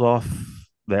can't build off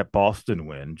that Boston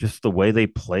win, just the way they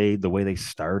played, the way they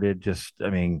started, I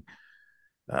mean,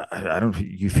 I don't,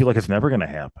 you feel like it's never going to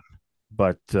happen.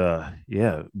 But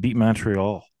yeah, beat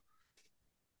Montreal.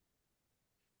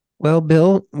 Well,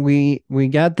 Bill, we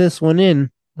got this one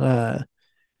in.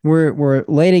 We're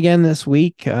late again this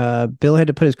week. Bill had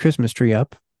to put his Christmas tree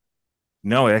up.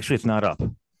 No, actually, it's not up.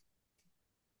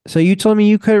 So you told me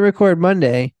you couldn't record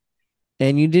Monday,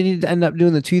 and you didn't end up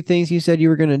doing the two things you said you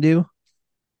were going to do.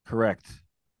 Correct.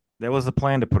 That was the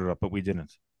plan to put it up, but we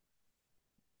didn't.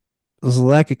 There's a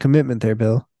lack of commitment there,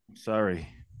 Bill. Sorry.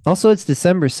 Also, it's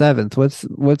December 7th.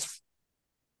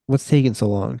 What's taking so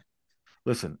long?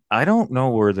 Listen, I don't know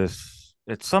where this,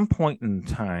 at some point in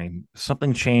time,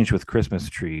 something changed with Christmas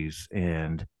trees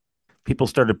and people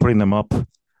started putting them up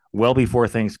well before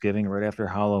Thanksgiving, right after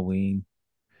Halloween.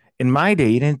 In my day,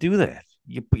 you didn't do that.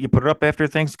 You put it up after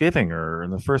Thanksgiving or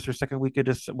in the first or second week of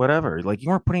just whatever. Like you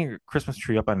weren't putting your Christmas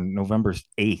tree up on November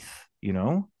 8th, you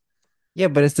know? Yeah,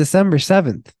 but it's December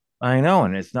 7th. I know,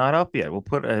 and it's not up yet. We're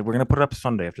gonna put it up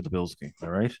Sunday after the Bills game. All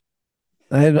right.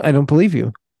 I don't believe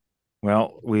you.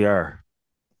 Well, we are.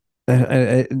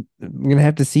 I'm gonna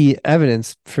have to see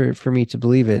evidence for me to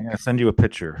believe I'm it. gonna send you a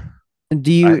picture.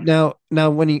 Do I you now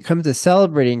when it comes to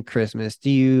celebrating Christmas, do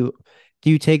you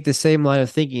take the same line of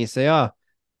thinking and say, "Oh,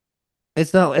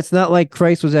 it's not like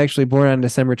Christ was actually born on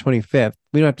December 25th.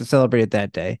 We don't have to celebrate it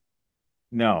that day."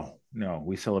 no.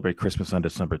 We celebrate Christmas on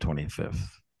December 25th.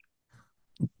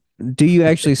 Do you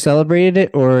actually celebrate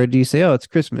it, or do you say, "Oh, it's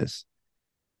Christmas"?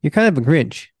 You're kind of a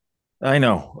Grinch. I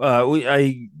know.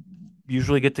 I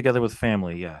usually get together with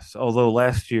family. Yes, although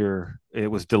last year it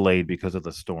was delayed because of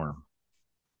the storm.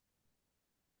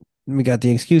 We got the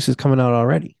excuses coming out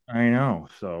already. I know.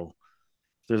 So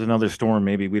if there's another storm.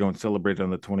 Maybe we don't celebrate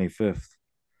on the 25th.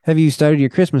 Have you started your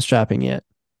Christmas shopping yet?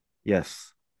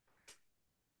 Yes,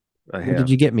 I What did have.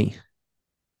 you get me?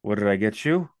 What did I get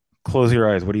you? Close your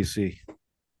eyes. What do you see?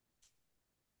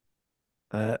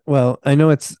 Well, I know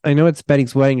it's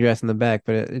Betty's wedding dress in the back,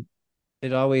 but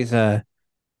it always it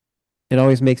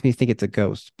always makes me think it's a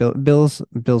ghost. Bill's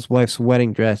wife's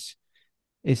wedding dress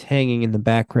is hanging in the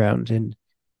background, and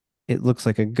it looks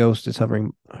like a ghost is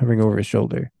hovering over his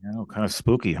shoulder. You know, kind of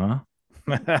spooky, huh?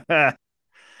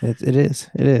 It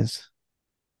is.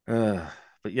 uh,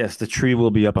 but yes, the tree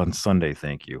will be up on Sunday.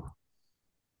 Thank you.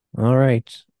 All right.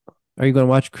 Are you going to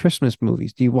watch Christmas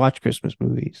movies? Do you watch Christmas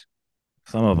movies?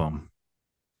 Some of them.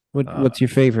 Uh, What's your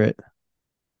favorite?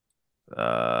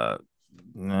 uh,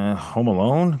 Home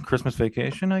Alone, Christmas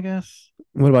Vacation, I guess.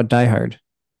 What about Die Hard?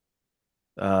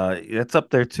 It's up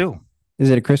there too. Is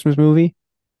it a Christmas movie?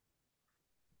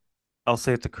 I'll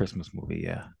say it's a Christmas movie.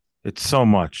 Yeah, it's so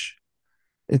much.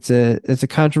 It's a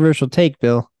controversial take,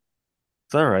 Bill.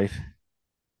 It's all right.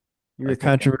 You're I a think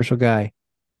controversial guy.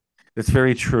 it's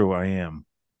very true. I am,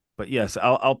 but yes,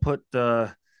 I'll put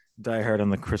Die Hard on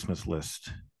the Christmas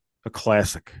list. A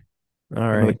classic. All One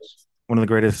of the right. one of the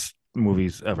greatest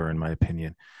movies ever, in my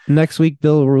opinion. Next week,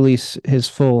 Bill will release his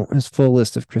full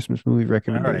list of Christmas movie All right.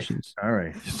 recommendations. All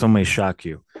right. Some may shock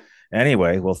you.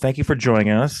 Anyway, well, thank you for joining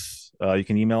us. You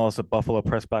can email us at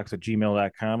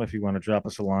buffalopressbox@gmail.com if you want to drop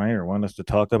us a line or want us to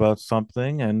talk about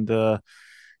something and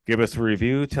give us a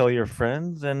review, tell your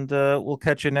friends, and we'll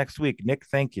catch you next week. Nick,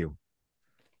 thank you.